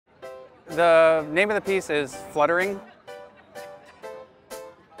The name of the piece is Fluttering.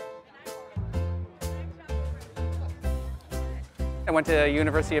 I went to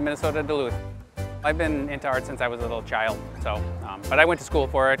University of Minnesota Duluth. I've been into art since I was a little child, but I went to school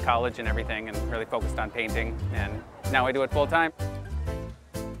for it, college and everything, and really focused on painting, and now I do it full time.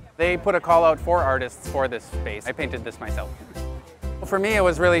 They put a call out for artists for this space. I painted this myself. For me, it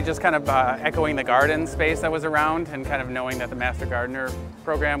was really just kind of echoing the garden space that was around and kind of knowing that the Master Gardener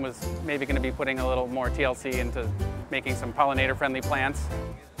program was maybe going to be putting a little more TLC into making some pollinator-friendly plants.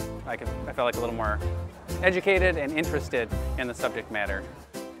 I felt like a little more educated and interested in the subject matter.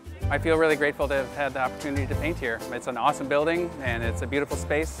 I feel really grateful to have had the opportunity to paint here. It's an awesome building and it's a beautiful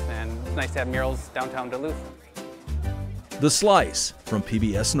space, and it's nice to have murals downtown Duluth. The Slice from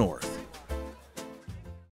PBS North.